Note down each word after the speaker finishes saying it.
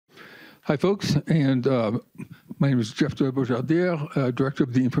Hi, folks, and my name is Jeff Jaldier, Director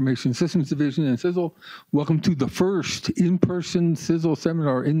of the Information Systems Division in CISL. Welcome to the first in-person CISL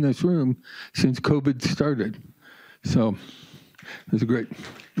seminar in this room since COVID started. So this is great.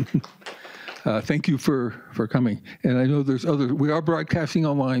 Thank you for coming. And I know there's others. We are broadcasting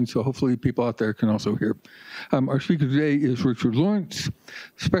online, so hopefully people out there can also hear. Our speaker today is Richard Lawrence.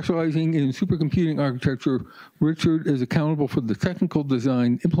 Specializing in supercomputing architecture, Richard is accountable for the technical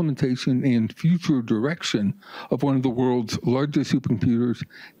design, implementation, and future direction of one of the world's largest supercomputers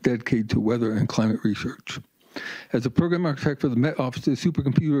dedicated to weather and climate research. As a program architect for the Met Office's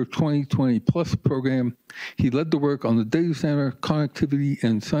Supercomputer 2020 Plus program, he led the work on the data center, connectivity,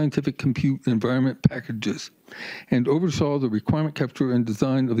 and scientific compute environment packages, and oversaw the requirement capture and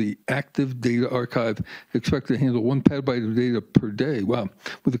design of the active data archive expected to handle 1 petabyte of data per day, wow,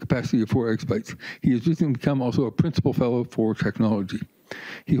 with a capacity of 4 exabytes. He has recently become also a principal fellow for technology.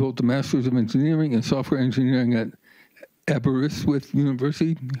 He holds a Master's of Engineering and Software Engineering at Aberystwyth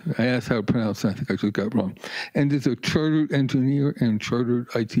University. I asked how to pronounce that. I think I just got it wrong. And is a chartered engineer and chartered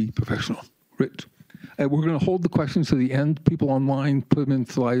IT professional. Rich. We're going to hold the questions to the end. People online, put them in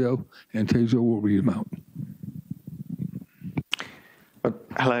Slido, and Tejo will read them out.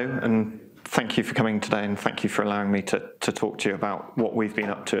 Hello, and thank you for coming today, and thank you for allowing me to talk to you about what we've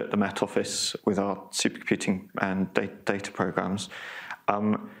been up to at the Met Office with our supercomputing and data programs.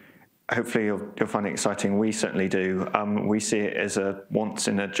 Hopefully you'll find it exciting. We certainly do. We see it as a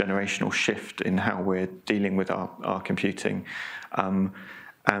once-in-a-generational shift in how we're dealing with our computing.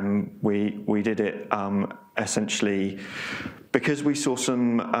 And we did it essentially because we saw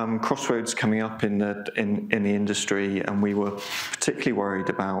some crossroads coming up in the industry, and we were particularly worried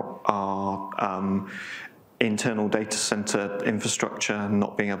about our internal data center infrastructure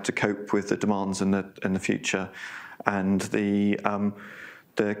not being able to cope with the demands in the future, and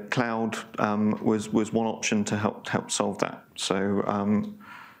the cloud was one option to help solve that. So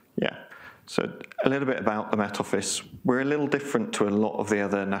yeah, so a little bit about the Met Office. We're a little different to a lot of the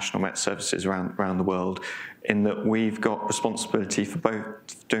other national Met services around the world in that we've got responsibility for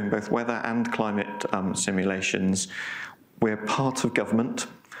doing both weather and climate simulations. We're part of government.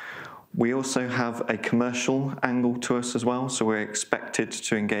 We also have a commercial angle to us as well, so we're expected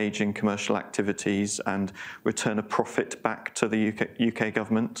to engage in commercial activities and return a profit back to the UK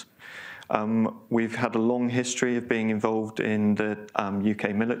government. We've had a long history of being involved in the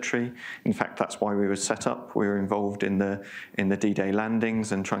UK military. In fact, that's why we were set up. We were involved in the D-Day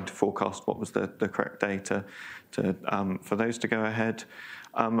landings and trying to forecast what was the correct data for those to go ahead.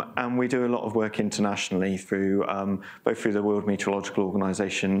 And we do a lot of work internationally through both through the World Meteorological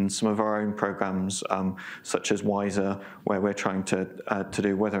Organization, some of our own programs, such as WISER, where we're trying to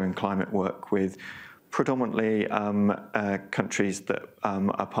do weather and climate work with predominantly countries that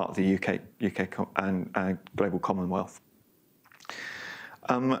are part of the UK and global Commonwealth.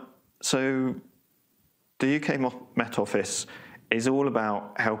 So the UK Met Office is all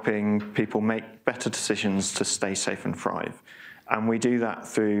about helping people make better decisions to stay safe and thrive. And we do that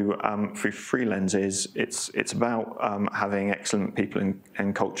through 3 lenses. It's about having excellent people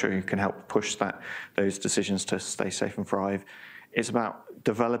and culture who can help push those decisions to stay safe and thrive. It's about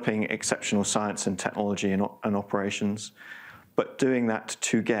developing exceptional science and technology and operations, but doing that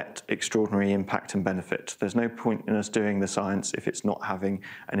to get extraordinary impact and benefit. There's no point in us doing the science if it's not having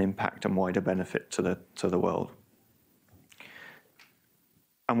an impact and wider benefit to the world.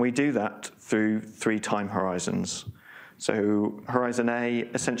 And we do that through 3 time horizons. So Horizon A,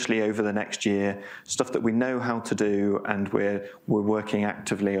 essentially over the next year, stuff that we know how to do and we're working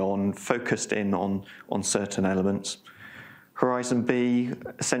actively on, focused in on certain elements. Horizon B,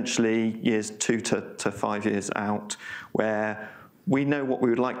 essentially years 2 to 5 years out, where we know what we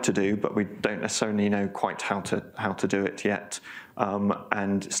would like to do, but we don't necessarily know quite how to do it yet.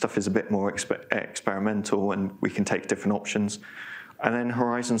 And stuff is a bit more experimental, and we can take different options. And then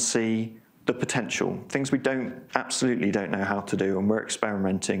Horizon C, the potential, things we absolutely don't know how to do and we're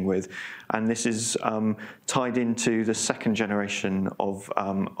experimenting with. And this is tied into the 2nd generation of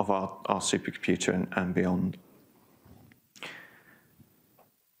our supercomputer and beyond.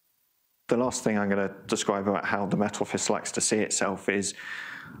 The last thing I'm going to describe about how the Met Office likes to see itself is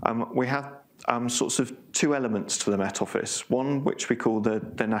we have sorts of 2 elements to the Met Office. One, which we call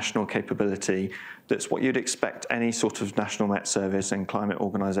the national capability. That's what you'd expect any sort of national Met service and climate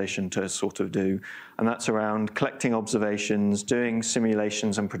organisation to sort of do. And that's around collecting observations, doing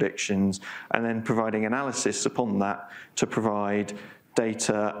simulations and predictions, and then providing analysis upon that to provide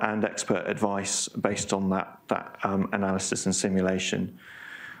data and expert advice based on that analysis and simulation.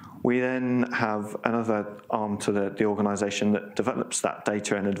 We then have another arm to the organisation that develops that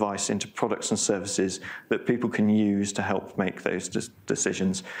data and advice into products and services that people can use to help make those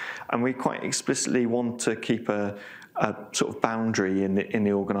decisions. And we quite explicitly want to keep a sort of boundary in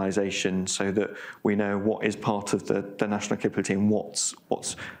the organisation so that we know what is part of the national capability and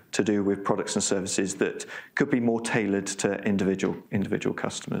what's to do with products and services that could be more tailored to individual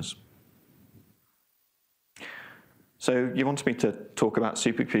customers. So you wanted me to talk about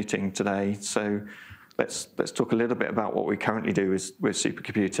supercomputing today, so let's talk a little bit about what we currently do with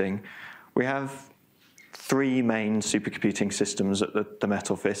supercomputing. We have 3 main supercomputing systems at the Met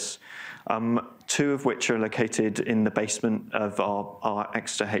Office, 2 of which are located in the basement of our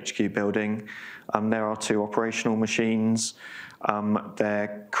Exeter HQ building. There are 2 operational machines.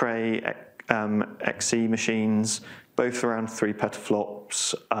 They're Cray XE machines, both around 3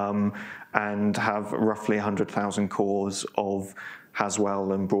 petaflops, and have roughly 100,000 cores of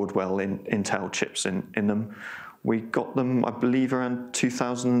Haswell and Broadwell Intel chips in them. We got them, I believe, around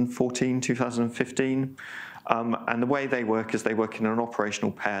 2014, 2015. And the way they work is they work in an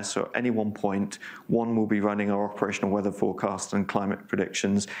operational pair, so at any one point, one will be running our operational weather forecast and climate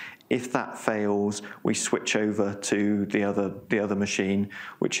predictions. If that fails, we switch over to the other machine,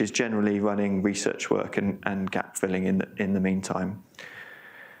 which is generally running research work and gap filling in the meantime.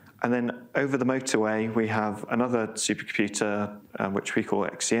 And then over the motorway, we have another supercomputer, which we call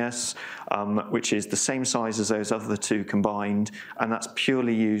XCS, which is the same size as those other 2 combined, and that's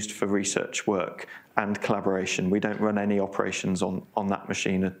purely used for research work and collaboration. We don't run any operations on that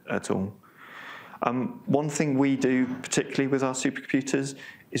machine at all. One thing we do, particularly with our supercomputers,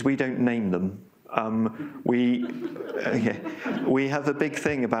 is we don't name them. We have a big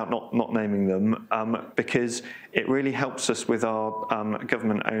thing about not naming them because it really helps us with our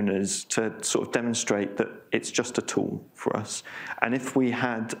government owners to sort of demonstrate that it's just a tool for us. And if we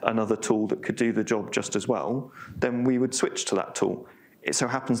had another tool that could do the job just as well, then we would switch to that tool. It so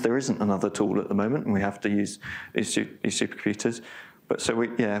happens there isn't another tool at the moment, and we have to use these supercomputers. But so we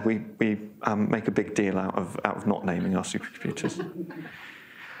make a big deal out of not naming our supercomputers.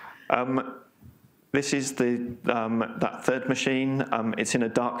 This is that 3rd machine. It's in a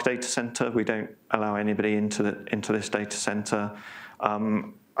dark data center. We don't allow anybody into this data center.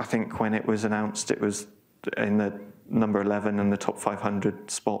 I think when it was announced, it was in the number 11 in the top 500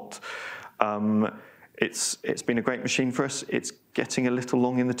 spot. It's been a great machine for us. It's getting a little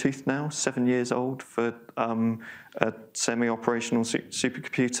long in the tooth now. 7 years old for a semi-operational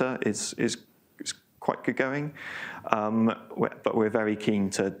supercomputer. It's quite good going, but we're very keen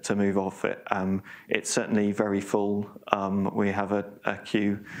to move off it. It's certainly very full. We have a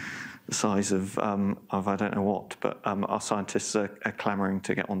queue the size of I don't know what, but our scientists are clamoring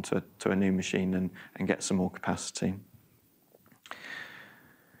to get onto a new machine and get some more capacity.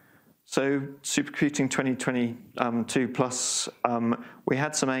 So supercomputing 2022 plus, we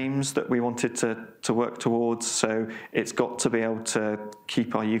had some aims that we wanted to work towards. So it's got to be able to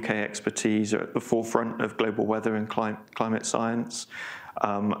keep our UK expertise at the forefront of global weather and climate science.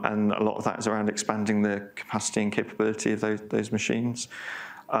 And a lot of that is around expanding the capacity and capability of those machines.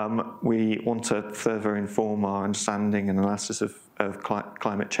 We want to further inform our understanding and analysis of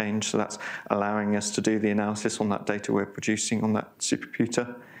climate change. So that's allowing us to do the analysis on that data we're producing on that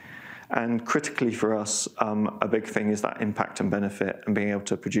supercomputer. And critically for us, a big thing is that impact and benefit and being able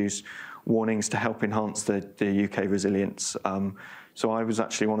to produce warnings to help enhance the UK resilience. So I was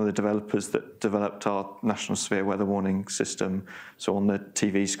actually one of the developers that developed our National Severe Weather Warning System. So on the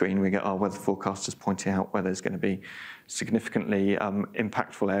TV screen, we get our weather forecasters pointing out where there's going to be significantly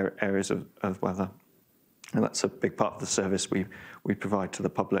impactful areas of weather. And that's a big part of the service we provide to the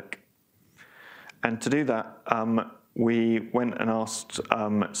public. And to do that, we went and asked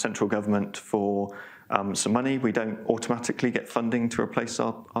central government for some money. We don't automatically get funding to replace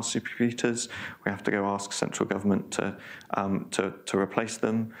our supercomputers. We have to go ask central government to replace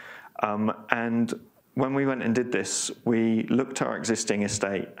them. And when we went and did this, we looked at our existing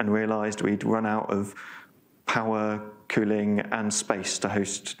estate and realised we'd run out of power, cooling, and space to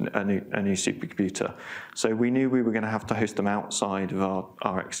host a new supercomputer. So we knew we were going to have to host them outside of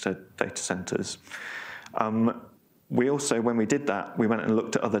our Exeter data centres. We also, when we did that, we went and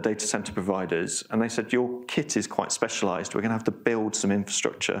looked at other data center providers, and they said, your kit is quite specialized. We're going to have to build some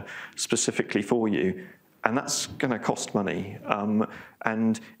infrastructure specifically for you, and that's going to cost money.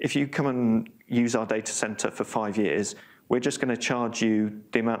 And if you come and use our data center for 5 years, we're just going to charge you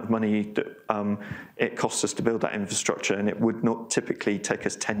the amount of money that it costs us to build that infrastructure, and it would not typically take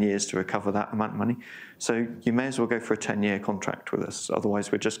us 10 years to recover that amount of money. So you may as well go for a 10-year contract with us.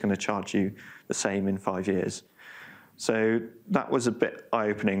 Otherwise, we're just going to charge you the same in 5 years. So that was a bit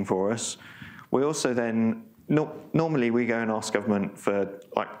eye-opening for us. We also then, normally we go and ask government for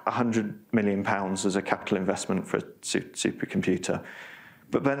like £100 million as a capital investment for a supercomputer.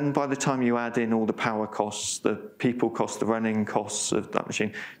 But then by the time you add in all the power costs, the people costs, the running costs of that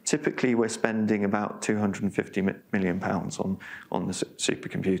machine, typically we're spending about £250 million on the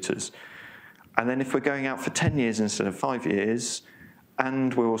supercomputers. And then if we're going out for 10 years instead of 5 years,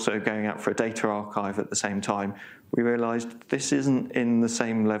 and we're also going out for a data archive at the same time, we realised this isn't in the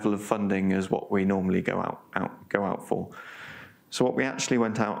same level of funding as what we normally go out for. So what we actually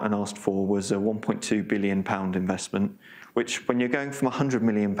went out and asked for was a £1.2 billion investment, which when you're going from £100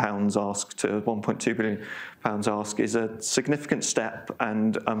 million ask to £1.2 billion ask is a significant step,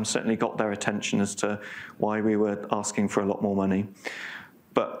 and certainly got their attention as to why we were asking for a lot more money.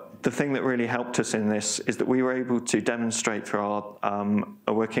 But the thing that really helped us in this is that we were able to demonstrate through our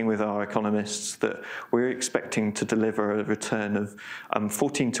working with our economists that we're expecting to deliver a return of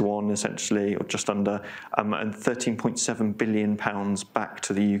 14 to 1 essentially, or just under, and £13.7 billion back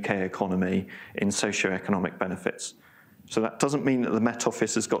to the UK economy in socio-economic benefits. So that doesn't mean that the Met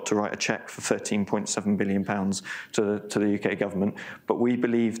Office has got to write a cheque for £13.7 billion to the UK government, but we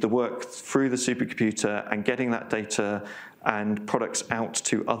believe the work through the supercomputer and getting that data and products out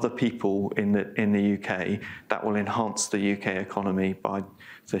to other people in the UK, that will enhance the UK economy by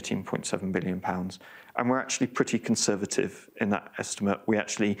 £13.7 billion. And we're actually pretty conservative in that estimate. We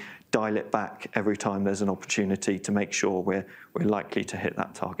actually dial it back every time there's an opportunity to make sure we're likely to hit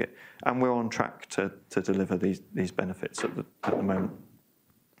that target. And we're on track to deliver these benefits at the moment.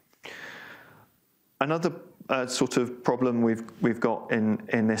 Another sort of problem we've got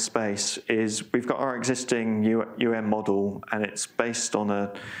in this space is we've got our existing UN model, and it's based on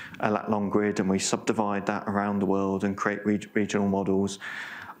a lat-long grid, and we subdivide that around the world and create regional models.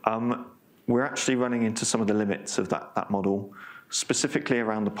 We're actually running into some of the limits of that model, specifically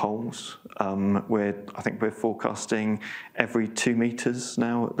around the poles. I think we're forecasting every 2 meters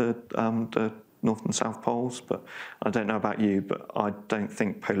now at the North and South poles, but I don't know about you, but I don't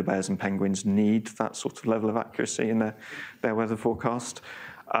think polar bears and penguins need that sort of level of accuracy in their weather forecast.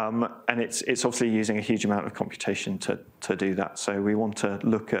 And it's obviously using a huge amount of computation to do that. So we want to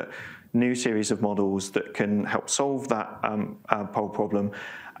look at new series of models that can help solve that pole problem,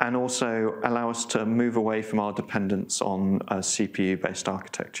 and also allow us to move away from our dependence on CPU-based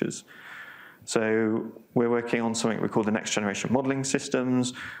architectures. So we're working on something we call the next generation modeling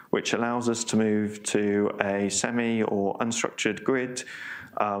systems, which allows us to move to a semi or unstructured grid,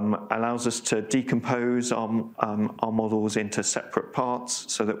 allows us to decompose our models into separate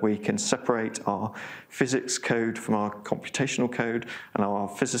parts so that we can separate our physics code from our computational code, and allow our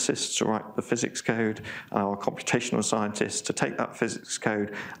physicists to write the physics code, and our computational scientists to take that physics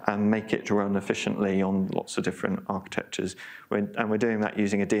code and make it run efficiently on lots of different architectures. And we're doing that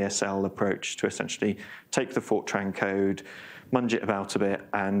using a DSL approach to essentially take the Fortran code, munge it about a bit,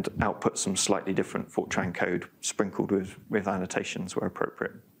 and output some slightly different Fortran code sprinkled with annotations where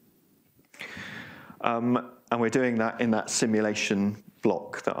appropriate. And we're doing that in that simulation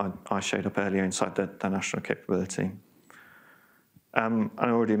block that I showed up earlier inside the national capability. And I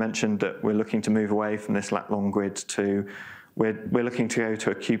already mentioned that we're looking to move away from this lat-long grid to, we're looking to go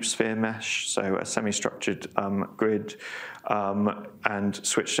to a cube-sphere mesh, so a semi-structured grid, and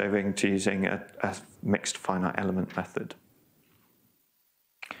switched over to using a mixed finite element method.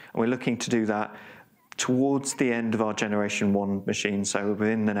 And we're looking to do that towards the end of our generation 1 machine, so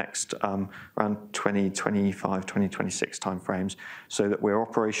within the next around 2025, 2026 timeframes, so that we're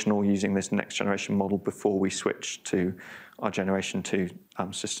operational using this next generation model before we switch to our generation 2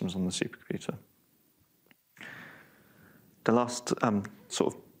 systems on the supercomputer. The last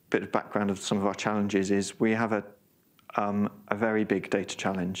sort of bit of background of some of our challenges is we have a very big data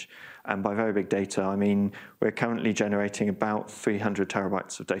challenge. And by very big data, I mean we're currently generating about 300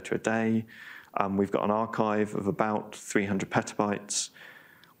 terabytes of data a day. We've got an archive of about 300 petabytes.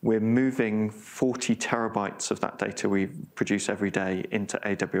 We're moving 40 terabytes of that data we produce every day into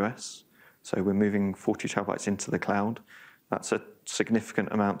AWS. So we're moving 40 terabytes into the cloud. That's a significant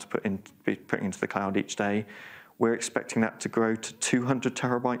amount to be putting into the cloud each day. We're expecting that to grow to 200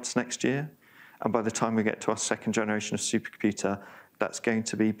 terabytes next year. And by the time we get to our second generation of supercomputer, that's going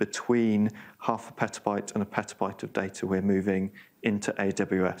to be between half a petabyte and a petabyte of data we're moving into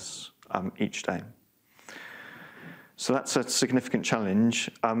AWS each day. So that's a significant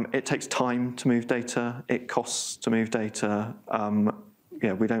challenge. It takes time to move data. It costs to move data.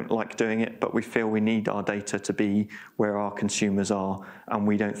 We don't like doing it, but we feel we need our data to be where our consumers are, and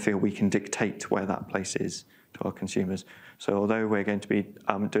we don't feel we can dictate where that place is. our consumers. So although we're going to be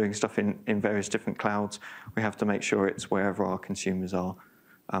doing stuff in various different clouds, we have to make sure it's wherever our consumers are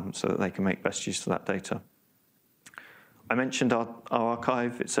so that they can make best use of that data. I mentioned our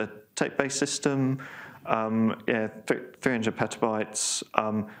archive. It's a tape-based system, 300 petabytes.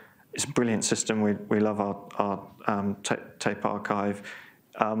 It's a brilliant system. We love our tape archive.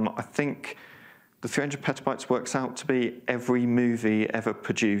 I think the 300 petabytes works out to be every movie ever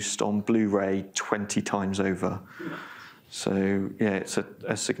produced on Blu-ray 20 times over. So yeah, it's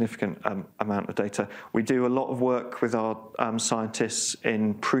a significant amount of data. We do a lot of work with our scientists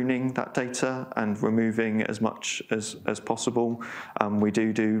in pruning that data and removing as much as possible. We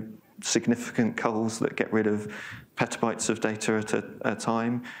do significant culls that get rid of petabytes of data at a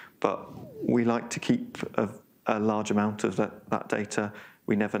time, but we like to keep a large amount of that data.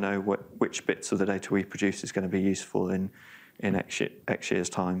 We never know which bits of the data we produce is going to be useful in X year's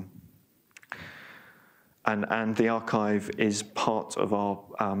time. And the archive is part of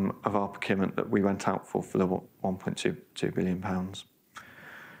our procurement that we went out for the £1.2 billion.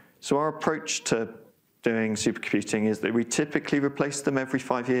 So our approach to doing supercomputing is that we typically replace them every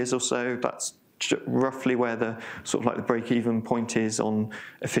 5 years or so. That's roughly where the sort of like the break-even point is on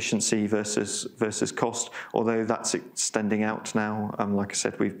efficiency versus cost. Although that's extending out now. Like I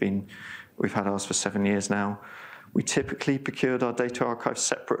said, we've had ours for 7 years now. We typically procured our data archive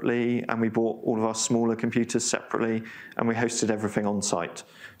separately, and we bought all of our smaller computers separately, and we hosted everything on site.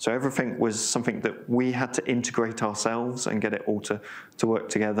 So everything was something that we had to integrate ourselves and get it all to work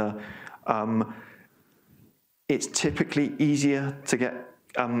together. It's typically easier to get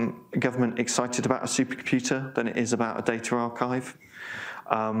government excited about a supercomputer than it is about a data archive.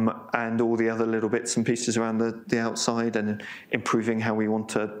 And all the other little bits and pieces around the outside and improving how we want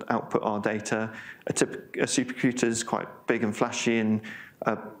to output our data. A supercomputer is quite big and flashy, and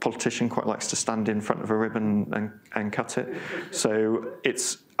a politician quite likes to stand in front of a ribbon and cut it. So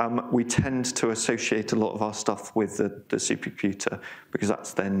we tend to associate a lot of our stuff with the supercomputer because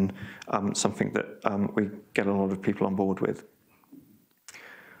that's then something that we get a lot of people on board with.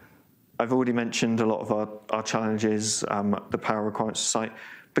 I've already mentioned a lot of our challenges, the power requirements of site.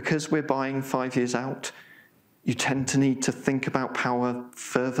 Because we're buying 5 years out, you tend to need to think about power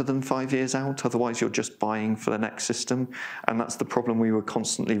further than 5 years out, otherwise you're just buying for the next system. And that's the problem we were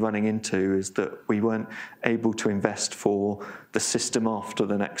constantly running into, is that we weren't able to invest for the system after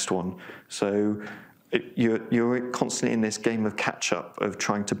the next one. So you're constantly in this game of catch-up of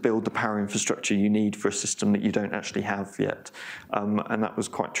trying to build the power infrastructure you need for a system that you don't actually have yet. And that was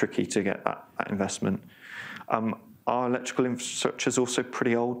quite tricky to get that investment. Our electrical infrastructure is also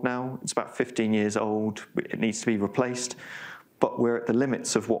pretty old now. It's about 15 years old. It needs to be replaced, but we're at the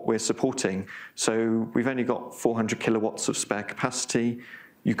limits of what we're supporting. So we've only got 400 kilowatts of spare capacity.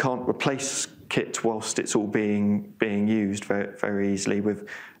 You can't replace kit whilst it's all being used very, very easily, with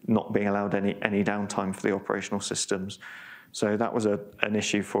not being allowed any downtime for the operational systems. So that was an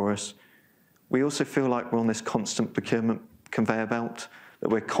issue for us. We also feel like we're on this constant procurement conveyor belt, that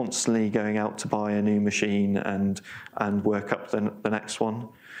we're constantly going out to buy a new machine and work up the next one.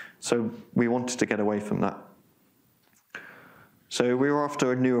 So we wanted to get away from that. So we were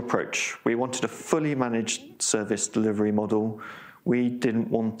after a new approach. We wanted a fully managed service delivery model. We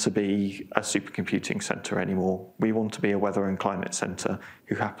didn't want to be a supercomputing centre anymore. We want to be a weather and climate centre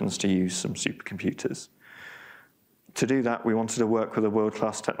who happens to use some supercomputers. To do that, we wanted to work with a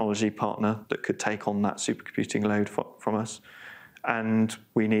world-class technology partner that could take on that supercomputing load from us. And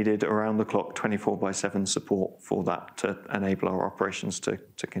we needed around-the-clock 24/7 support for that to enable our operations to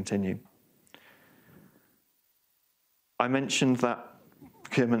continue. I mentioned that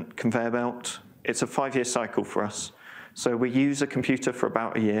procurement conveyor belt. It's a 5-year cycle for us. So we use a computer for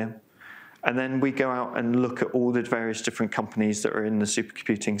about a year, and then we go out and look at all the various different companies that are in the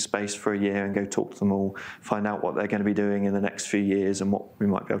supercomputing space for a year and go talk to them all, find out what they're going to be doing in the next few years and what we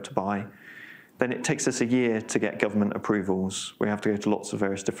might be able to buy. Then it takes us a year to get government approvals. We have to go to lots of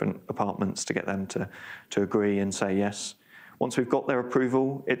various different departments to get them to agree and say yes. Once we've got their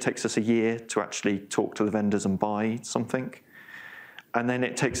approval, it takes us a year to actually talk to the vendors and buy something. And then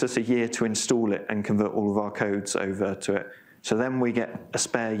it takes us a year to install it and convert all of our codes over to it. So then we get a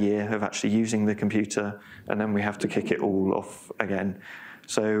spare year of actually using the computer, and then we have to kick it all off again.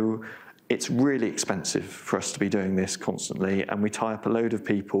 So it's really expensive for us to be doing this constantly, and we tie up a load of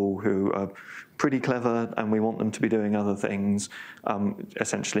people who are pretty clever, and we want them to be doing other things,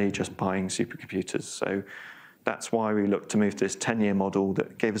 essentially just buying supercomputers. So that's why we looked to move to this 10-year model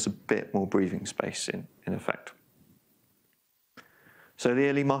that gave us a bit more breathing space in effect. So the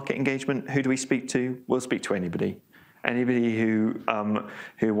early market engagement, who do we speak to? We'll speak to anybody. Anybody who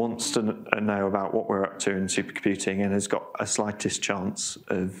wants to know about what we're up to in supercomputing and has got a slightest chance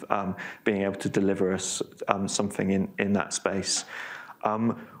of being able to deliver us something in that space,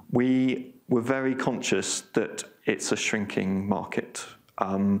 we were very conscious that it's a shrinking market.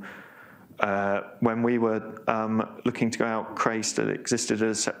 When we were looking to go out, Cray still existed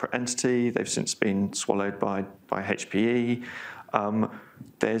as a separate entity. They've since been swallowed by HPE.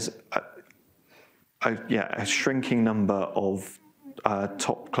 There's a shrinking number of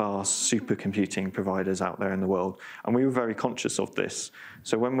top-class supercomputing providers out there in the world, and we were very conscious of this.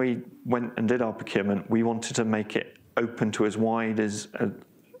 So when we went and did our procurement, we wanted to make it open to as wide as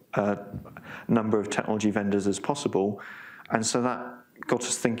a number of technology vendors as possible, and so that got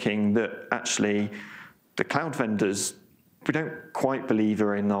us thinking that actually the cloud vendors, we don't quite believe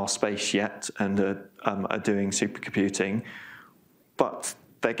are in our space yet and are doing supercomputing, but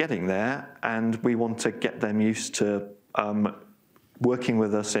they're getting there, and we want to get them used to working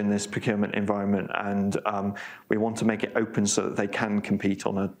with us in this procurement environment, and we want to make it open so that they can compete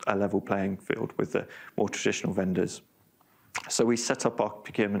on a level playing field with the more traditional vendors. So we set up our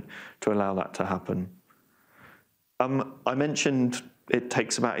procurement to allow that to happen. I mentioned it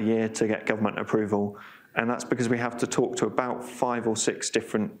takes about a year to get government approval, and that's because we have to talk to about 5 or 6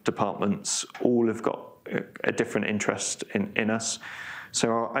 different departments. All have got a different interest in us. So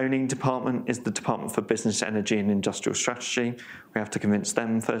our owning department is the Department for Business, Energy and Industrial Strategy. We have to convince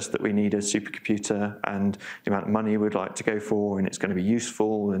them first that we need a supercomputer and the amount of money we'd like to go for, and it's going to be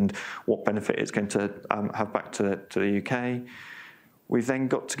useful, and what benefit it's going to have back to the UK. We've then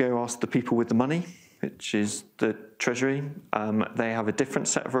got to go ask the people with the money, which is the Treasury. They have a different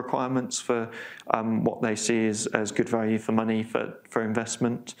set of requirements for what they see as good value for money for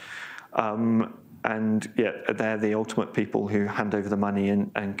investment. And yeah, they're the ultimate people who hand over the money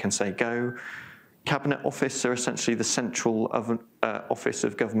and can say go. Cabinet Office are essentially the central office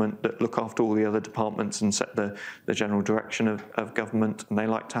of government that look after all the other departments and set the general direction of government, and they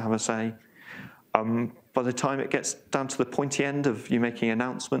like to have a say. By the time it gets down to the pointy end of you making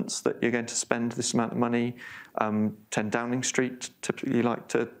announcements that you're going to spend this amount of money, 10 Downing Street typically like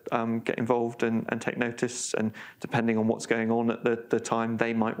to get involved and take notice, and depending on what's going on at the time,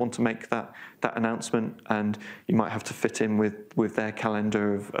 they might want to make that announcement, and you might have to fit in with their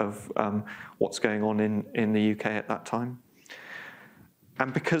calendar of what's going on in the UK at that time.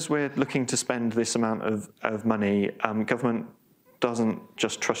 And because we're looking to spend this amount of money, government doesn't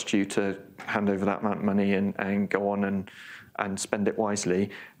just trust you to hand over that amount of money and go on and spend it wisely.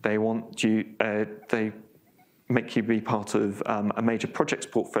 They want you, they make you be part of a major projects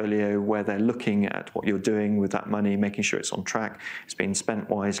portfolio where they're looking at what you're doing with that money, making sure it's on track, it's being spent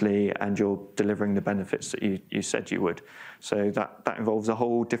wisely, and you're delivering the benefits that you said you would. So that involves a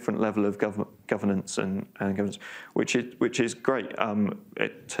whole different level of governance and governance, which is great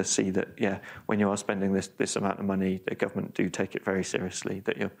to see that, yeah, when you are spending this amount of money, the government do take it very seriously,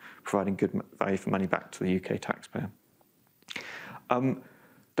 that you're providing good value for money back to the UK taxpayer.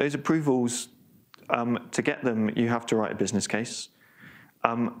 Those approvals, to get them, you have to write a business case.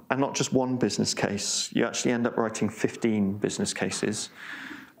 And not just one business case, you actually end up writing 15 business cases.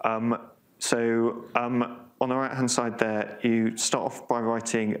 So on the right-hand side there, you start off by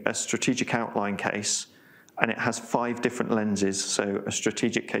writing a strategic outline case, and it has 5 different lenses. So a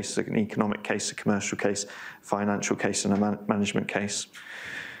strategic case, an economic case, a commercial case, a financial case, and a management case.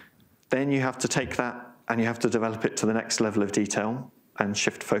 Then you have to take that and you have to develop it to the next level of detail and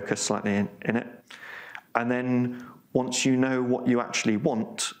shift focus slightly in it. And then once you know what you actually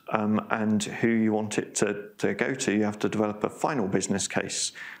want and who you want it to go to, you have to develop a final business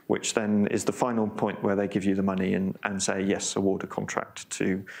case, which then is the final point where they give you the money and say, yes, award a contract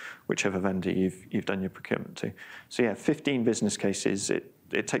to whichever vendor you've done your procurement to. So yeah, 15 business cases.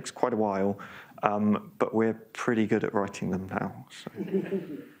 It takes quite a while, but we're pretty good at writing them now.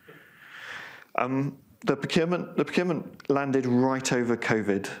 So. The procurement landed right over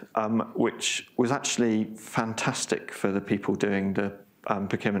COVID, which was actually fantastic for the people doing the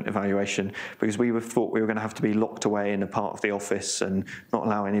procurement evaluation, because we thought we were going to have to be locked away in a part of the office and not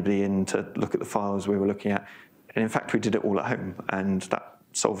allow anybody in to look at the files we were looking at. And in fact, we did it all at home, and that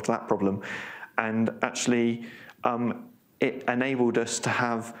solved that problem. And actually, it enabled us to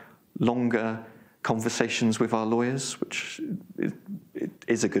have longer conversations with our lawyers, which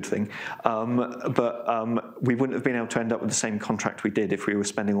is a good thing. But we wouldn't have been able to end up with the same contract we did if we were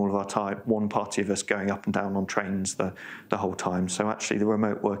spending all of our time, one party of us going up and down on trains the whole time. So actually the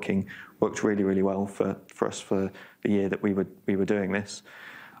remote working worked really, really well for us for the year that we were doing this.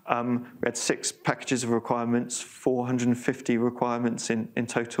 We had 6 packages of requirements, 450 requirements in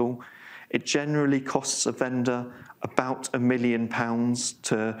total. It generally costs a vendor about £1 million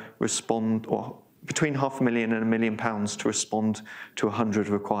to respond, or between £500,000 and £1 million to respond to 100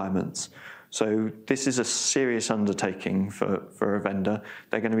 requirements. So this is a serious undertaking for a vendor.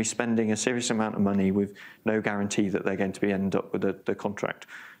 They're going to be spending a serious amount of money with no guarantee that they're going to end up with the contract.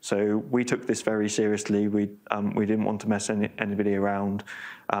 So we took this very seriously. We didn't want to mess anybody around.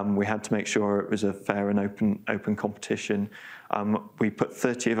 We had to make sure it was a fair and open competition. We put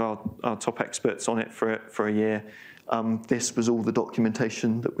 30 of our top experts on it for a year. This was all the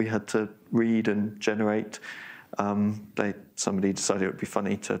documentation that we had to read and generate. Somebody decided it would be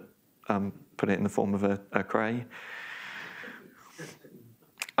funny to put it in the form of a cray.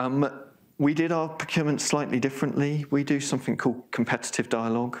 We did our procurement slightly differently. We do something called competitive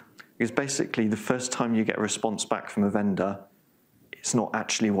dialogue. Because basically the first time you get a response back from a vendor, it's not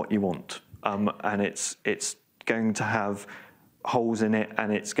actually what you want. And it's going to have holes in it,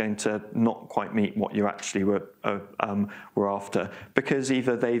 and it's going to not quite meet what you actually were after, because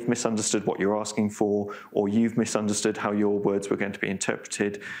either they've misunderstood what you're asking for, or you've misunderstood how your words were going to be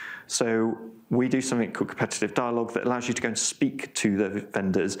interpreted. So we do something called competitive dialogue that allows you to go and speak to the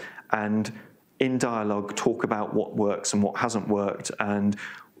vendors, and in dialogue talk about what works and what hasn't worked. And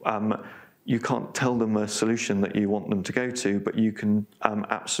you can't tell them a solution that you want them to go to, but you can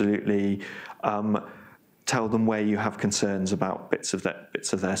absolutely tell them where you have concerns about bits of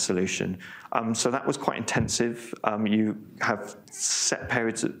their solution. So that was quite intensive. You have set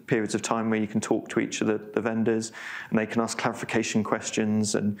periods of time where you can talk to each of the vendors, and they can ask clarification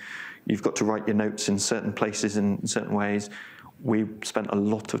questions, and you've got to write your notes in certain places in certain ways. We spent a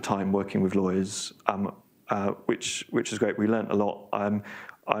lot of time working with lawyers, which is great. We learnt a lot.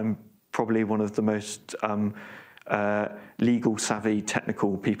 I'm probably one of the most legal savvy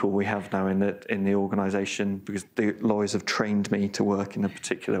technical people we have now in the organisation, because the lawyers have trained me to work in a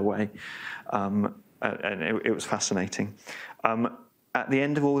particular way, and it was fascinating. At the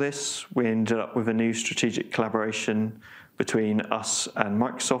end of all this, we ended up with a new strategic collaboration between us and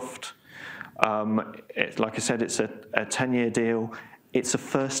Microsoft. Like I said, it's a 10-year deal. It's a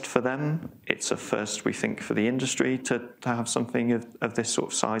first for them. It's a first, we think, for the industry to have something of this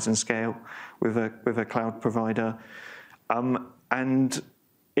sort of size and scale with a cloud provider. And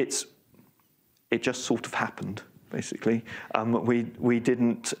it just sort of happened, basically. We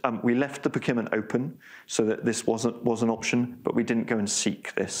left the procurement open so that this was an option, but we didn't go and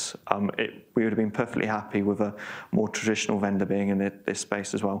seek this. We would have been perfectly happy with a more traditional vendor being in this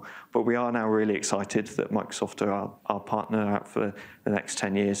space as well. But we are now really excited that Microsoft are our partner out for the next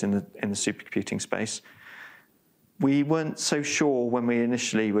 10 years in the supercomputing space. We weren't so sure when we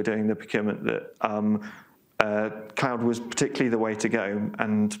initially were doing the procurement that cloud was particularly the way to go,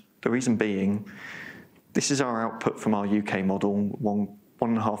 and the reason being, this is our output from our UK model,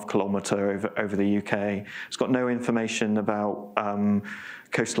 1.5 kilometre over the UK. It's got no information about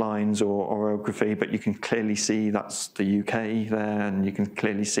coastlines or orography, but you can clearly see that's the UK there, and you can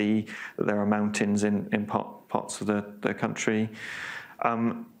clearly see that there are mountains in parts of the country.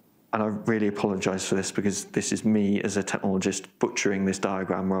 And I really apologise for this, because this is me as a technologist butchering this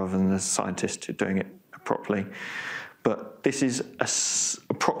diagram rather than a scientist doing it properly. But this is an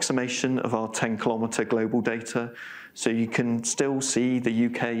approximation of our 10-kilometre global data. So you can still see the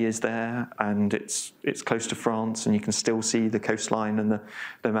UK is there, and it's close to France, and you can still see the coastline and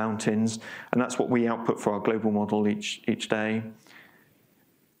the mountains. And that's what we output for our global model each day.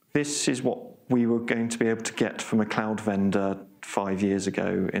 This is what we were going to be able to get from a cloud vendor 5 years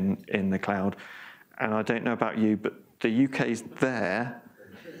ago in the cloud. And I don't know about you, but the UK's there,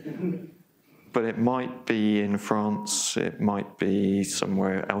 but it might be in France, it might be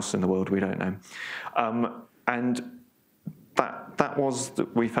somewhere else in the world, we don't know. And that was,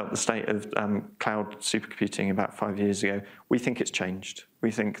 we felt, the state of cloud supercomputing about 5 years ago. We think it's changed.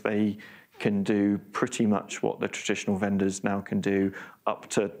 We think they can do pretty much what the traditional vendors now can do up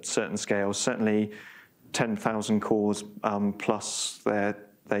to certain scales. Certainly 10,000 cores plus,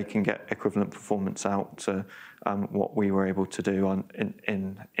 they can get equivalent performance out to what we were able to do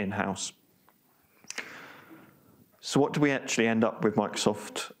in-house. So what did we actually end up with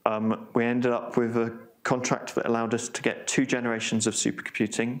Microsoft? We ended up with a contract that allowed us to get 2 generations of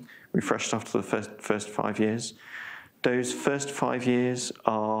supercomputing, refreshed after the first 5 years. Those first 5 years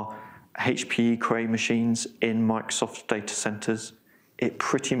are HPE Cray machines in Microsoft data centers. It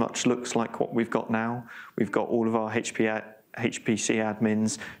pretty much looks like what we've got now. We've got all of our HPC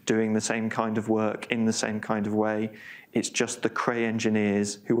admins doing the same kind of work in the same kind of way. It's just the Cray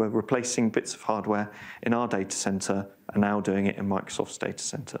engineers who were replacing bits of hardware in our data center are now doing it in Microsoft's data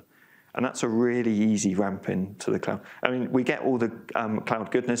center. And that's a really easy ramp into the cloud. I mean, we get all the cloud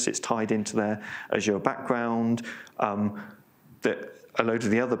goodness. It's tied into their Azure background. A load of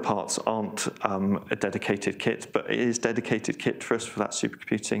the other parts aren't a dedicated kit, but it is dedicated kit for us for that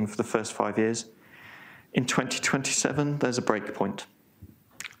supercomputing for the first 5 years. In 2027, there's a break point.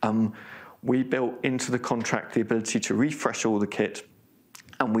 We built into the contract the ability to refresh all the kit,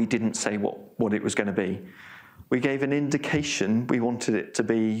 and we didn't say what it was going to be. We gave an indication we wanted it to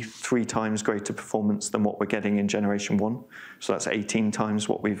be 3 times greater performance than what we're getting in generation 1. So that's 18 times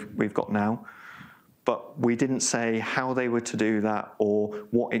what we've got now. But we didn't say how they were to do that or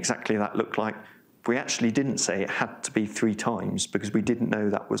what exactly that looked like. We actually didn't say it had to be 3 times because we didn't know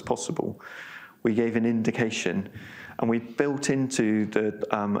that was possible. We gave an indication, and we built into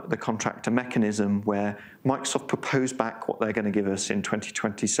the contract a mechanism where Microsoft proposed back what they're going to give us in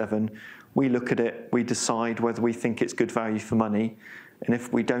 2027. We look at it, we decide whether we think it's good value for money, and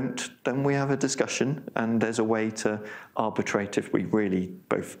if we don't, then we have a discussion, and there's a way to arbitrate if we really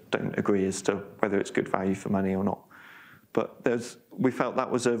both don't agree as to whether it's good value for money or not. But we felt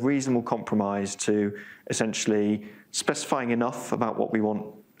that was a reasonable compromise to essentially specifying enough about what we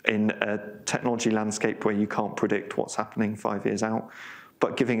want in a technology landscape where you can't predict what's happening 5 years out,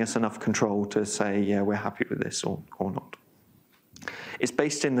 but giving us enough control to say, yeah, we're happy with this or not. It's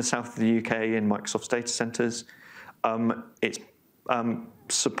based in the south of the UK in Microsoft's data centers. It's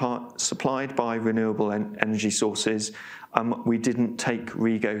supplied by renewable energy sources. We didn't take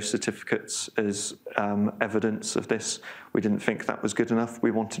REGO certificates as evidence of this. We didn't think that was good enough.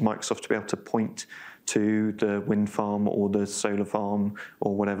 We wanted Microsoft to be able to point to the wind farm or the solar farm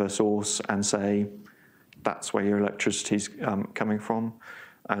or whatever source and say, that's where your electricity's coming from.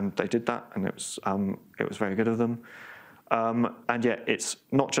 And they did that, and it was very good of them. And yet, it's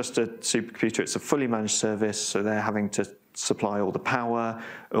not just a supercomputer, it's a fully managed service, so they're having to supply all the power,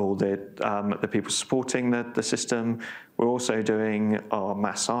 all the people supporting the system. We're also doing our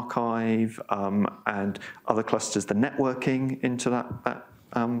mass archive and other clusters, the networking into that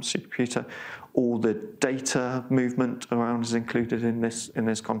supercomputer. All the data movement around is included in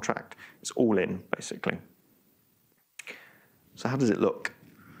this contract. It's all in, basically. So how does it look?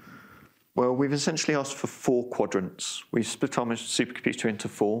 Well, we've essentially asked for 4 quadrants. We've split our supercomputer into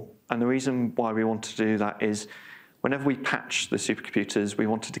 4, and the reason why we want to do that is whenever we patch the supercomputers, we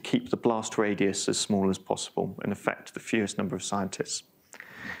wanted to keep the blast radius as small as possible and affect the fewest number of scientists.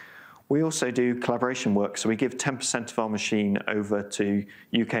 We also do collaboration work, so we give 10% of our machine over to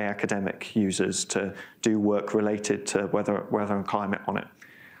UK academic users to do work related to weather and climate on it.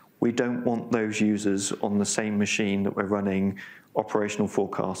 We don't want those users on the same machine that we're running operational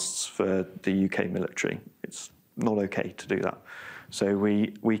forecasts for the UK military. It's not okay to do that. So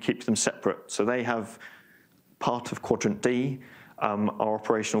we keep them separate. So they have part of quadrant D. Our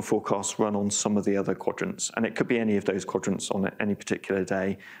operational forecasts run on some of the other quadrants, and it could be any of those quadrants on any particular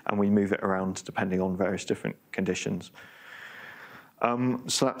day, and we move it around depending on various different conditions.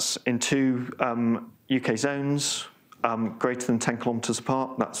 So that's in 2 UK zones, greater than 10 kilometers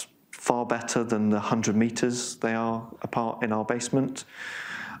apart. That's far better than the 100 meters they are apart in our basement.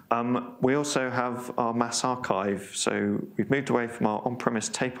 We also have our mass archive. So we've moved away from our on-premise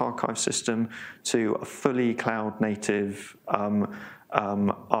tape archive system to a fully cloud-native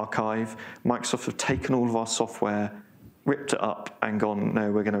archive. Microsoft have taken all of our software, ripped it up, and gone, no,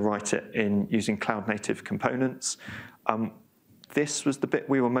 we're going to write it in using cloud-native components. This was the bit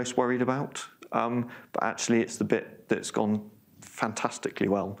we were most worried about, but actually it's the bit that's gone fantastically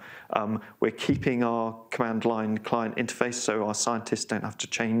well. We're keeping our command line client interface, so our scientists don't have to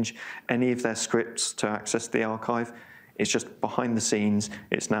change any of their scripts to access the archive. It's just behind the scenes.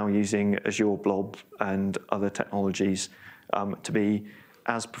 It's now using Azure Blob and other technologies to be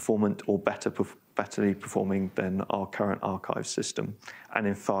as performant or betterly performing than our current archive system, and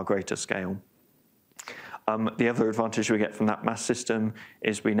in far greater scale. The other advantage we get from that mass system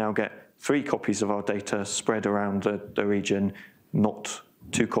is we now get 3 copies of our data spread around the region, not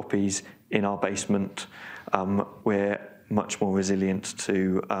 2 copies in our basement. We're much more resilient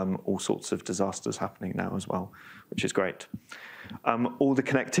to all sorts of disasters happening now as well, which is great. All the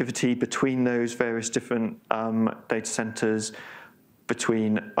connectivity between those various different data centers,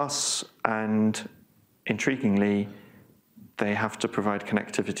 between us and, intriguingly, they have to provide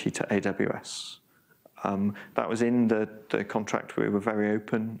connectivity to AWS. That was in the contract. We were very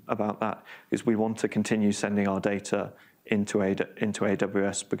open about that, because we want to continue sending our data into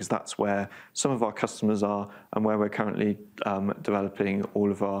AWS, because that's where some of our customers are and where we're currently developing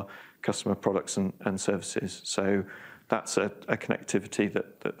all of our customer products and services. So that's a connectivity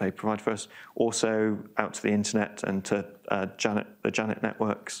that they provide for us. Also out to the internet and to the Janet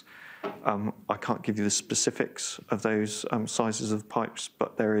networks. I can't give you the specifics of those sizes of pipes,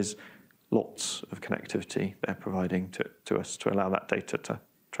 but there is lots of connectivity they're providing to us to allow that data to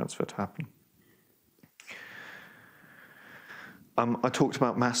transfer to happen. I talked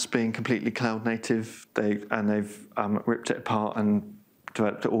about MAS being completely cloud native. They've ripped it apart and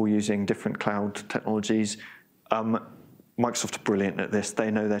developed it all using different cloud technologies. Microsoft are brilliant at this.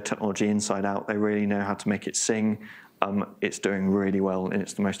 They know their technology inside out. They really know how to make it sing. It's doing really well, and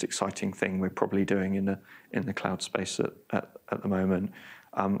it's the most exciting thing we're probably doing in the cloud space at the moment.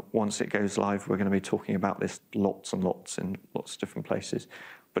 Once it goes live, we're going to be talking about this lots and lots in lots of different places.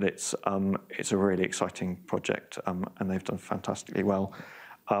 But it's a really exciting project, and they've done fantastically well.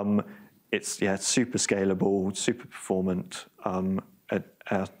 It's super scalable, super performant.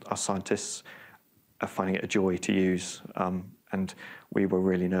 Our scientists are finding it a joy to use, and we were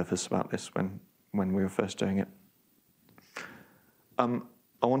really nervous about this when we were first doing it.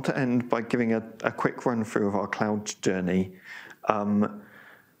 I want to end by giving a quick run through of our cloud journey,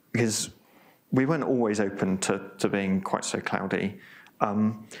 because we weren't always open to being quite so cloudy.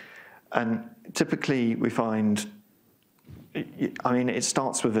 And typically we find, I mean, it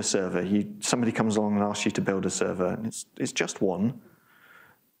starts with a server. Somebody comes along and asks you to build a server, and it's just one.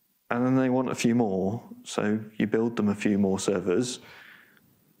 And then they want a few more, so you build them a few more servers.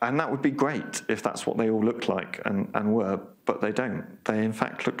 And that would be great if that's what they all looked like and were, but they don't. They in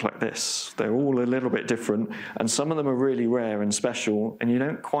fact look like this. They're all a little bit different, and some of them are really rare and special, and you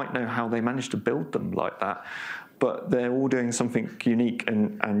don't quite know how they managed to build them like that. But they're all doing something unique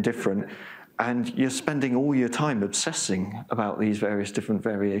and different, and you're spending all your time obsessing about these various different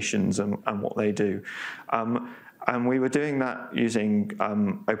variations and what they do. And we were doing that using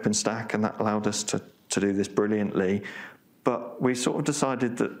OpenStack, and that allowed us to do this brilliantly. But we sort of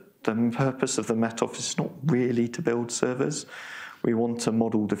decided that the purpose of the Met Office is not really to build servers. We want to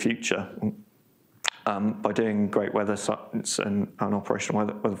model the future by doing great weather science and operational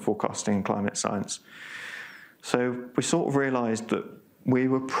weather forecasting and climate science. So we sort of realized that we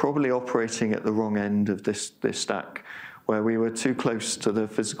were probably operating at the wrong end of this stack, where we were too close to the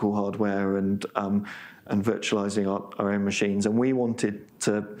physical hardware and virtualizing our own machines. And we wanted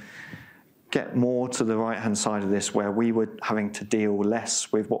to get more to the right-hand side of this, where we were having to deal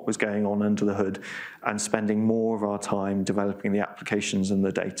less with what was going on under the hood and spending more of our time developing the applications and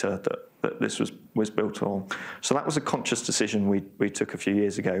the data that this was built on. So that was a conscious decision we took a few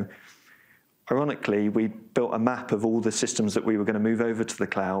years ago. Ironically, we built a map of all the systems that we were going to move over to the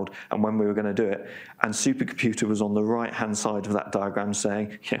cloud and when we were going to do it. And Supercomputer was on the right-hand side of that diagram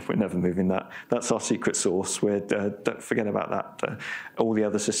saying, yeah, we're never moving that. That's our secret sauce. Don't forget about that. All the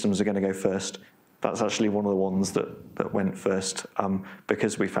other systems are going to go first. That's actually one of the ones that went first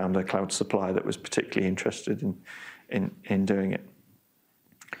because we found a cloud supplier that was particularly interested in doing it.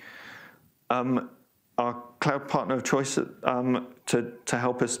 Our cloud partner of choice to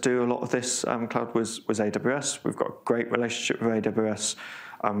help us do a lot of this cloud was AWS. We've got a great relationship with AWS.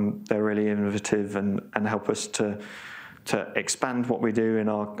 They're really innovative and help us to expand what we do in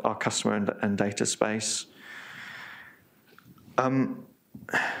our customer and data space. And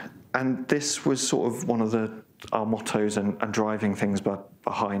this was sort of one of our mottos and driving things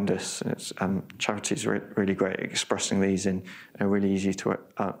behind us. It's, charity's really great at expressing these in a really easy to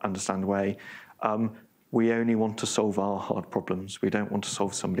understand way. We only want to solve our hard problems. We don't want to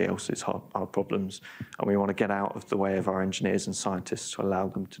solve somebody else's hard problems. And we want to get out of the way of our engineers and scientists to allow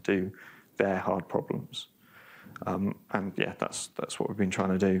them to do their hard problems. And yeah, that's what we've been trying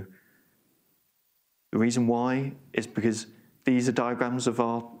to do. The reason why is because these are diagrams of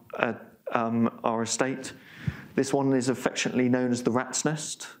our estate. This one is affectionately known as the rat's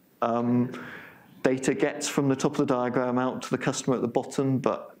nest. Data gets from the top of the diagram out to the customer at the bottom,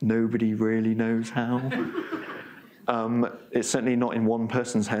 but nobody really knows how. It's certainly not in one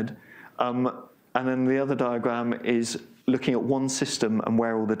person's head. And then the other diagram is looking at one system and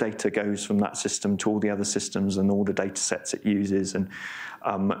where all the data goes from that system to all the other systems and all the data sets it uses. And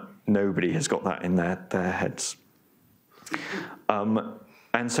nobody has got that in their heads.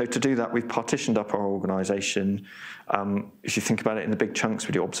 And so to do that, we've partitioned up our organization. If you think about it in the big chunks,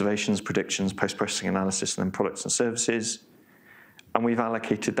 we do observations, predictions, post-processing analysis, and then products and services. And we've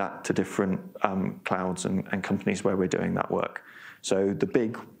allocated that to different clouds and companies where we're doing that work. So the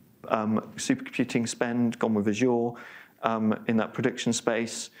big supercomputing spend, gone with Azure in that prediction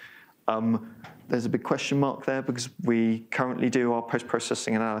space. There's a big question mark there because we currently do our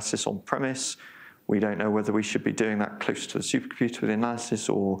post-processing analysis on-premise. We don't know whether we should be doing that close to the supercomputer with the analysis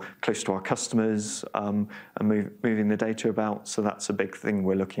or close to our customers and moving the data about. So that's a big thing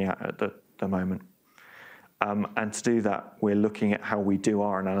we're looking at the moment. And to do that, we're looking at how we do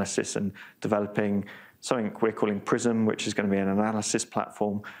our analysis and developing something we're calling PRISM, which is going to be an analysis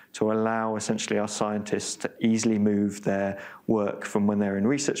platform to allow essentially our scientists to easily move their work from when they're in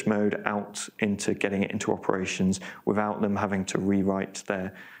research mode out into getting it into operations without them having to rewrite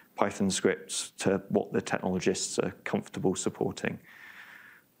their Python scripts to what the technologists are comfortable supporting.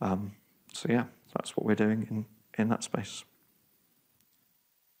 So yeah, that's what we're doing in that space.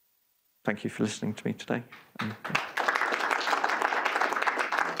 Thank you for listening to me today.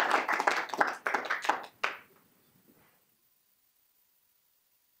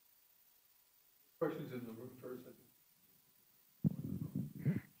 Questions in the room first?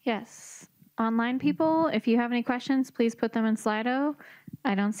 Yes. Online people, if you have any questions, please put them in Slido.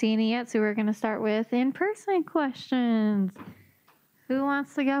 I don't see any yet, so we're going to start with in-person questions. Who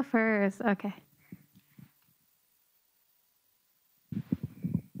wants to go first? Okay.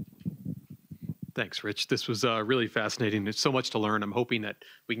 Thanks, Rich. This was really fascinating. There's so much to learn. I'm hoping that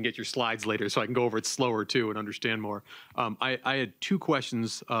we can get your slides later so I can go over it slower too and understand more. I had two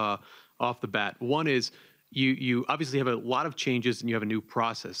questions off the bat. One is, you obviously have a lot of changes and you have a new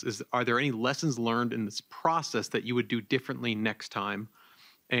process. Are there any lessons learned in this process that you would do differently next time?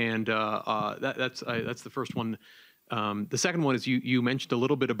 And that's the first one. The second one is you mentioned a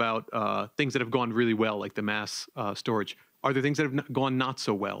little bit about things that have gone really well, like the mass storage. Are there things that have gone not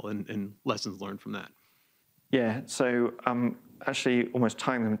so well and lessons learned from that? Yeah, so actually almost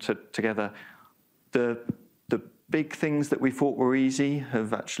tying them together, the big things that we thought were easy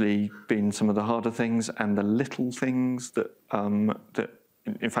have actually been some of the harder things, and the little things that,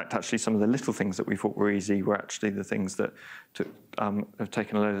 in fact, actually some of the little things that we thought were easy were actually the things that have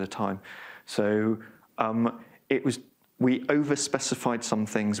taken a load of the time. So we over-specified some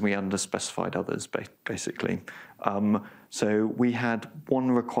things, we under-specified others, basically. So we had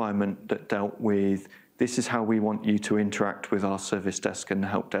one requirement that dealt with, this is how we want you to interact with our service desk and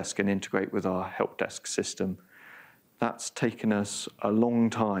help desk and integrate with our help desk system. That's taken us a long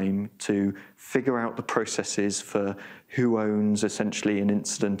time to figure out the processes for who owns essentially an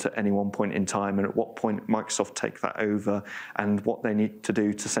incident at any one point in time and at what point Microsoft take that over and what they need to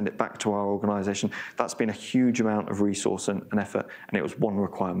do to send it back to our organization. That's been a huge amount of resource and effort, and it was one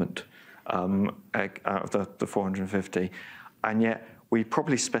requirement out of the 450. And yet we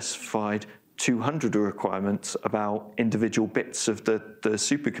probably specified 200 requirements about individual bits of the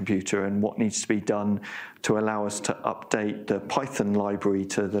supercomputer and what needs to be done to allow us to update the Python library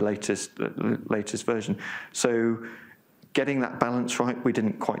to the latest version. So getting that balance right, we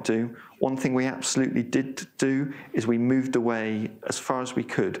didn't quite do. One thing we absolutely did do is we moved away as far as we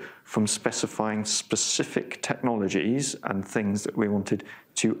could from specifying specific technologies and things that we wanted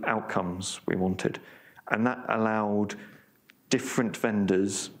to outcomes we wanted. And that allowed different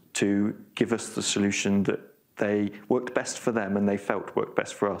vendors to give us the solution that they worked best for them and they felt worked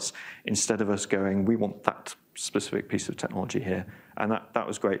best for us, instead of us going, we want that specific piece of technology here. And that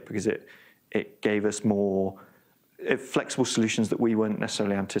was great because it gave us more flexible solutions that we weren't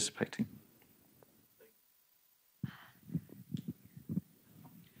necessarily anticipating.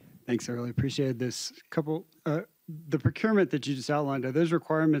 Thanks, I really appreciated this. Couple, the procurement that you just outlined, are those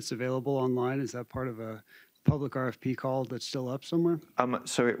requirements available online? Is that part of a public RFP call that's still up somewhere?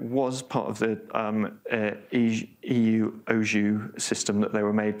 So it was part of the EU OJU system that they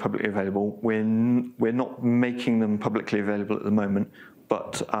were made publicly available. We're not making them publicly available at the moment,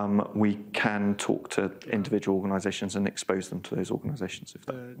 but we can talk to individual organizations and expose them to those organizations, if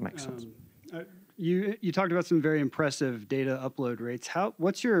that makes sense. You talked about some very impressive data upload rates.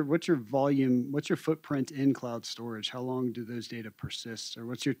 What's your volume? What's your footprint in cloud storage? How long do those data persist, or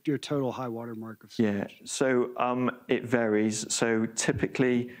what's your total high water mark of storage? Yeah, so it varies. So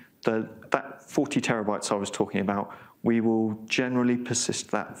typically, that 40 terabytes I was talking about, we will generally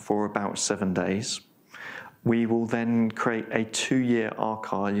persist that for about 7 days. We will then create a 2-year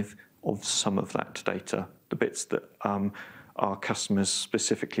archive of some of that data, the bits that our customers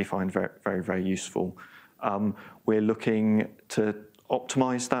specifically find very, very, very useful. We're looking to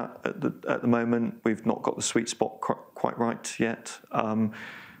optimize that at the moment. We've not got the sweet spot quite right yet.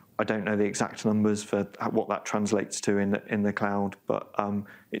 I don't know the exact numbers for what that translates to in the cloud, but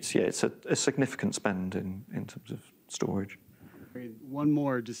it's a significant spend in terms of storage. One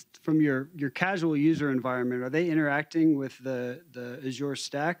more, just from your casual user environment, are they interacting with the Azure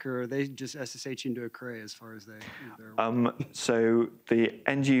stack, or are they just SSHing to a Cray as far as so the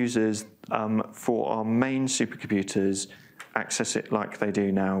end users for our main supercomputers access it like they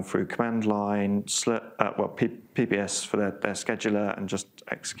do now through command line, PBS for their scheduler, and just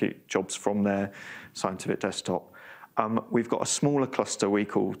execute jobs from their scientific desktop. We've got a smaller cluster we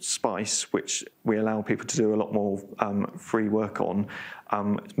call Spice, which we allow people to do a lot more free work on,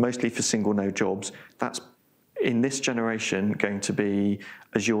 mostly for single node jobs. That's in this generation going to be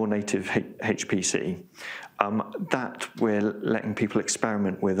Azure native HPC. That we're letting people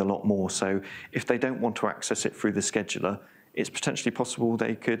experiment with a lot more. So if they don't want to access it through the scheduler, it's potentially possible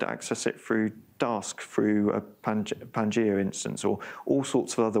they could access it through Dask, through a Pangea instance, or all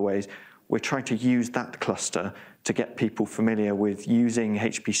sorts of other ways. We're trying to use that cluster to get people familiar with using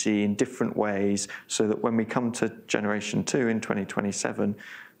HPC in different ways so that when we come to generation 2 in 2027,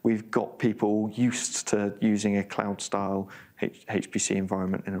 we've got people used to using a cloud-style HPC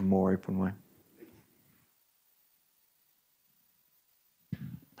environment in a more open way.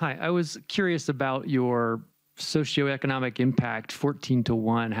 Hi, I was curious about your socioeconomic impact,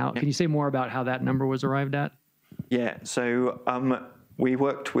 14:1. Can you say more about how that number was arrived at? Yeah, so we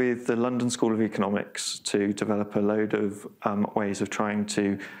worked with the London School of Economics to develop a load of ways of trying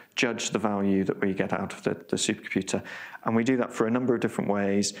to judge the value that we get out of the supercomputer. And we do that for a number of different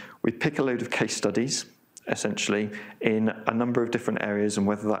ways. We pick a load of case studies, essentially, in a number of different areas, and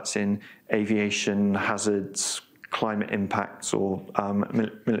whether that's in aviation, hazards, climate impacts, or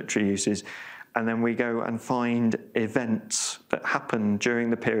military uses. And then we go and find events that happen during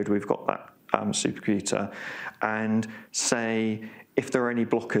the period we've got that supercomputer and say if there are any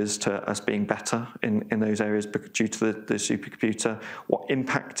blockers to us being better in those areas due to the supercomputer, what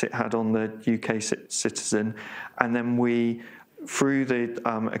impact it had on the UK citizen, and then we, through the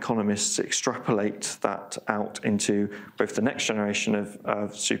economists, extrapolate that out into both the next generation of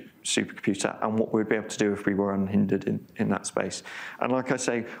supercomputer and what we'd be able to do if we were unhindered in that space. And like I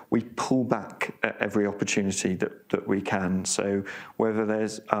say, we pull back at every opportunity that we can. So whether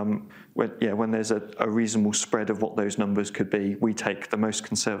there's, when there's a reasonable spread of what those numbers could be, we take the most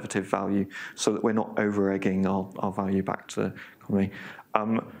conservative value so that we're not over-egging our value back to the economy.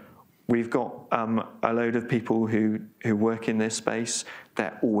 We've got a load of people who work in this space.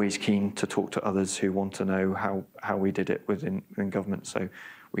 They're always keen to talk to others who want to know how we did it within government. So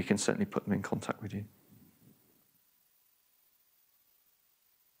we can certainly put them in contact with you.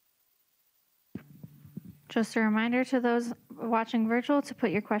 Just a reminder to those watching virtual to put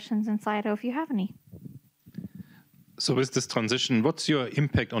your questions in Slido if you have any. So with this transition, what's your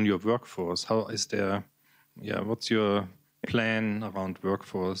impact on your workforce? How is there, what's your plan around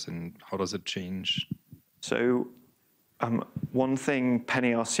workforce and how does it change? So one thing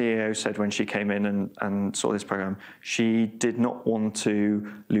Penny, our CEO, said when she came in and saw this program, she did not want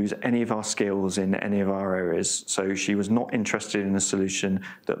to lose any of our skills in any of our areas. So she was not interested in a solution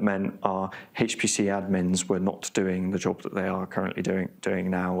that meant our HPC admins were not doing the job that they are currently doing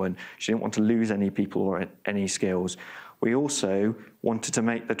now. And she didn't want to lose any people or any skills. We also wanted to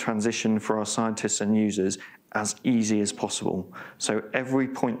make the transition for our scientists and users as easy as possible. So every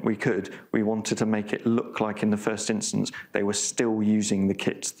point we wanted to make it look like in the first instance they were still using the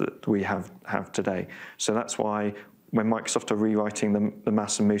kits that we have today. So that's why when Microsoft are rewriting the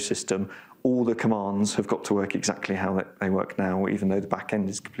mass and move system, all the commands have got to work exactly how they work now, even though the back end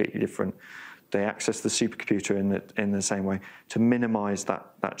is completely different. They access the supercomputer in the same way to minimize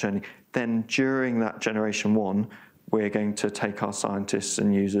that journey. Then during that generation 1, we're going to take our scientists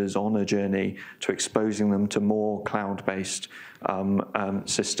and users on a journey to exposing them to more cloud-based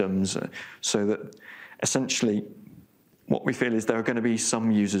systems so that essentially what we feel is there are going to be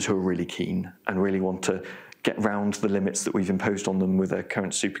some users who are really keen and really want to get round the limits that we've imposed on them with their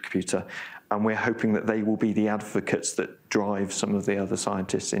current supercomputer. And we're hoping that they will be the advocates that drive some of the other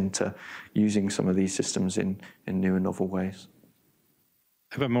scientists into using some of these systems in new and novel ways.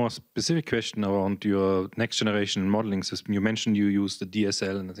 I have a more specific question around your next generation modeling system. You mentioned you use the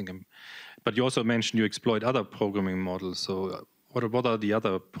DSL, and but you also mentioned you exploit other programming models. So what are the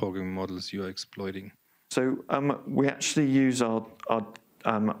other programming models you are exploiting? So we actually use our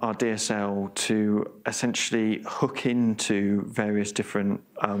DSL to essentially hook into various different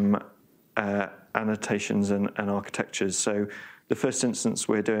annotations and architectures. So the first instance,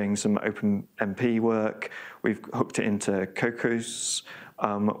 we're doing some OpenMP work. We've hooked it into Cocos.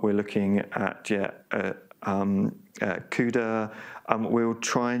 We're looking at CUDA. We'll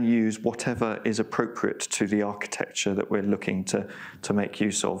try and use whatever is appropriate to the architecture that we're looking to make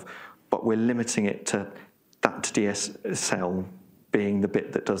use of, but we're limiting it to that DSL being the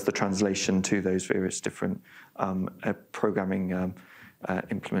bit that does the translation to those various different programming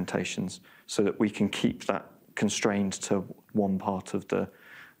implementations, so that we can keep that constrained to one part of the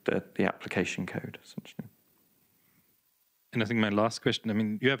application code, essentially. And I think my last question, I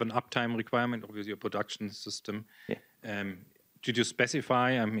mean, you have an uptime requirement of your production system. Yeah. did you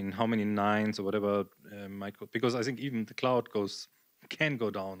specify? I mean, how many nines or whatever because I think even the cloud can go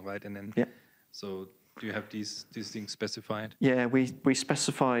down, right? And then so do you have these things specified? Yeah, we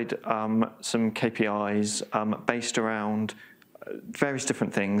specified some KPIs based around various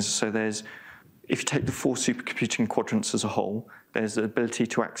different things. So if you take the 4 supercomputing quadrants as a whole, there's the ability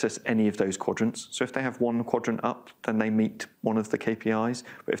to access any of those quadrants. So if they have one quadrant up, then they meet one of the KPIs.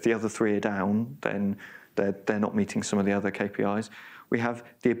 But if the other 3 are down, then they're not meeting some of the other KPIs. We have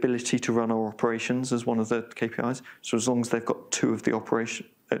the ability to run our operations as one of the KPIs. So as long as they've got 2 of the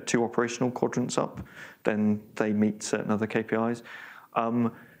two operational quadrants up, then they meet certain other KPIs.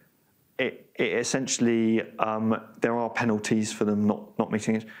 It essentially, there are penalties for them not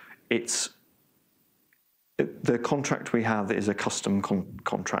meeting it. The contract we have is a custom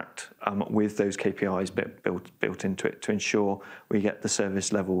contract with those KPIs built into it to ensure we get the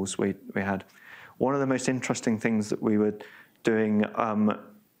service levels we had. One of the most interesting things that we were doing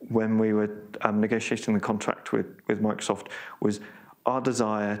when we were negotiating the contract with Microsoft was our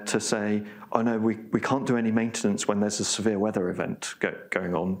desire to say, oh no, we can't do any maintenance when there's a severe weather event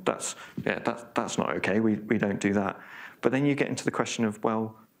going on. That's not okay. We don't do that. But then you get into the question of,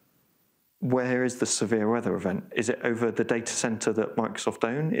 well, where is the severe weather event? Is it over the data center that Microsoft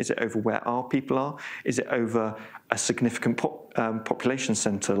own? Is it over where our people are? Is it over a significant population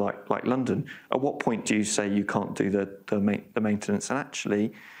center like London? At what point do you say you can't do the maintenance? And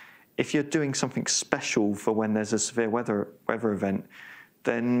actually, if you're doing something special for when there's a severe weather event,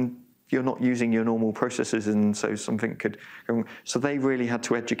 then you're not using your normal processes, and so something could go wrong. So they really had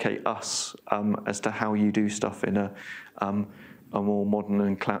to educate us as to how you do stuff in a more modern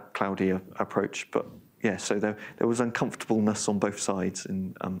and cloudy approach. But yeah, so there was uncomfortableness on both sides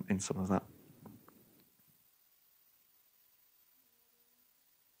in some of that.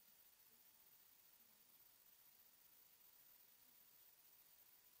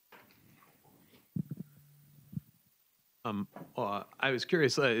 I was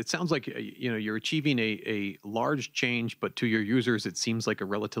curious. It sounds like you're achieving a large change, but to your users, it seems like a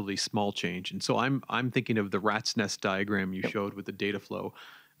relatively small change. And so I'm thinking of the rat's nest diagram you showed with the data flow.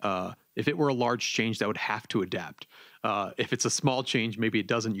 If it were a large change, that would have to adapt. If it's a small change, maybe it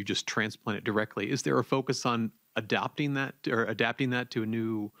doesn't. You just transplant it directly. Is there a focus on adapting that or adapting that to a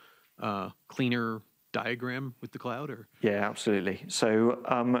new, cleaner diagram with the cloud? Or yeah, absolutely.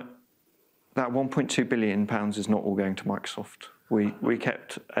 So. That £1.2 billion is not all going to Microsoft. We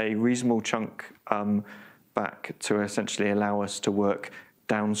kept a reasonable chunk back to essentially allow us to work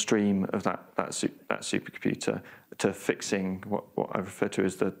downstream of that supercomputer to fixing what I refer to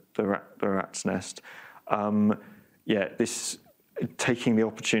as the rat's nest. This taking the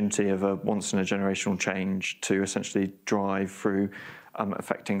opportunity of a once in a generational change to essentially drive through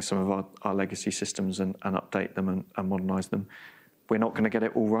affecting some of our legacy systems and update them and modernize them. We're not going to get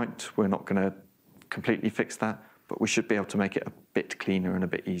it all right. We're not going to completely fix that, but we should be able to make it a bit cleaner and a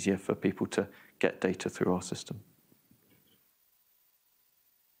bit easier for people to get data through our system.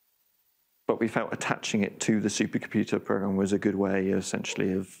 But we felt attaching it to the supercomputer program was a good way,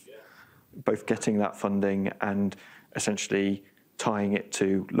 essentially, of both getting that funding and essentially tying it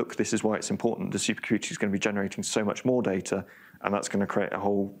to, look, this is why it's important. The supercomputer is going to be generating so much more data, and that's going to create a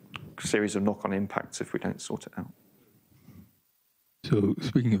whole series of knock-on impacts if we don't sort it out. So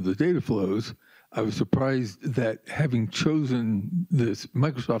speaking of the data flows, I was surprised that having chosen this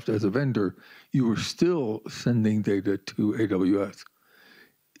Microsoft as a vendor, you were still sending data to AWS.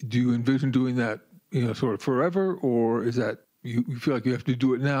 Do you envision doing that, sort of forever, or is that you feel like you have to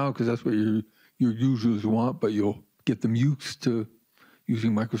do it now because that's what your users want, but you'll get them used to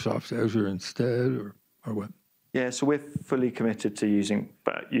using Microsoft's Azure instead, or what? Yeah, so we're fully committed to using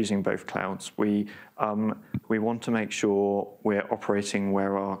both clouds. We want to make sure we're operating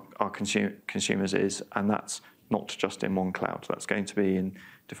where our consumers is, and that's not just in one cloud. That's going to be in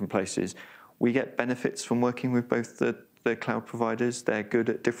different places. We get benefits from working with both the cloud providers. They're good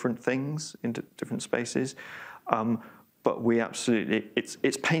at different things in different spaces. But we absolutely,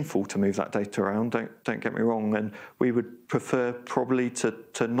 it's painful to move that data around, don't get me wrong, and we would prefer probably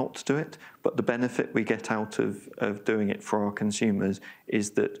to not do it, but the benefit we get out of doing it for our consumers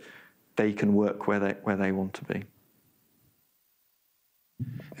is that they can work where they want to be.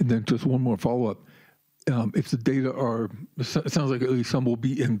 And then just one more follow-up. If the data it sounds like at least some will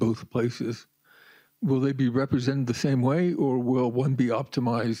be in both places, will they be represented the same way, or will one be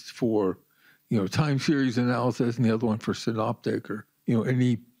optimized for time series analysis and the other one for synoptic, or,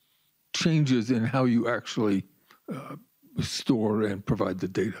 any changes in how you actually store and provide the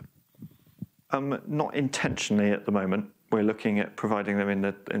data? Not intentionally at the moment. We're looking at providing them in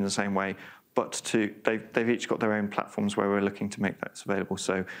the same way, but they've each got their own platforms where we're looking to make that available.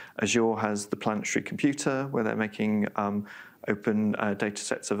 So Azure has the Planetary Computer, where they're making open data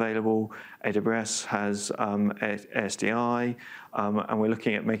sets available. AWS has ASDI, and we're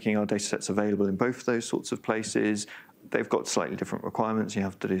looking at making our data sets available in both those sorts of places. They've got slightly different requirements. You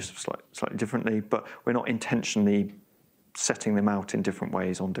have to do slightly differently, but we're not intentionally setting them out in different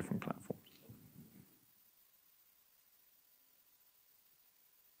ways on different platforms.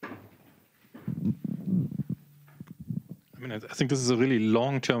 I mean, I think this is a really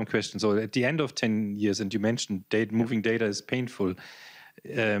long-term question. So at the end of 10 years, and you mentioned moving data is painful,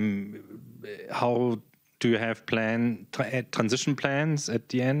 how do you have transition plans at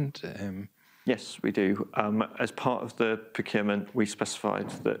the end? Yes, we do. As part of the procurement, we specified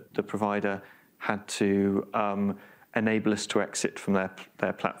that the provider had to enable us to exit from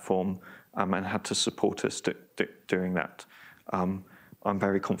their platform and had to support us doing that. I'm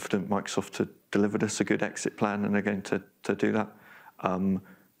very confident Microsoft had delivered us a good exit plan and are going to do that. I'm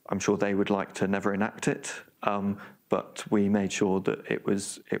sure they would like to never enact it, but we made sure that it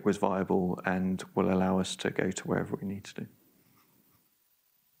was viable and will allow us to go to wherever we need to do.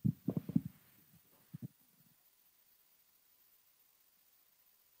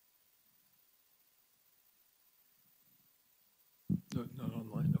 No, not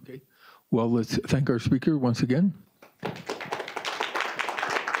online. Okay. Well, let's thank our speaker once again.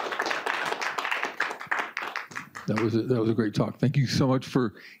 That was a great talk. Thank you so much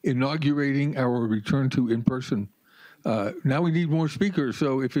for inaugurating our return to in-person. Now we need more speakers.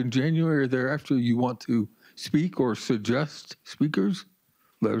 So if in January or thereafter you want to speak or suggest speakers,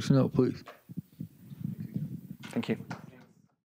 let us know, please. Thank you.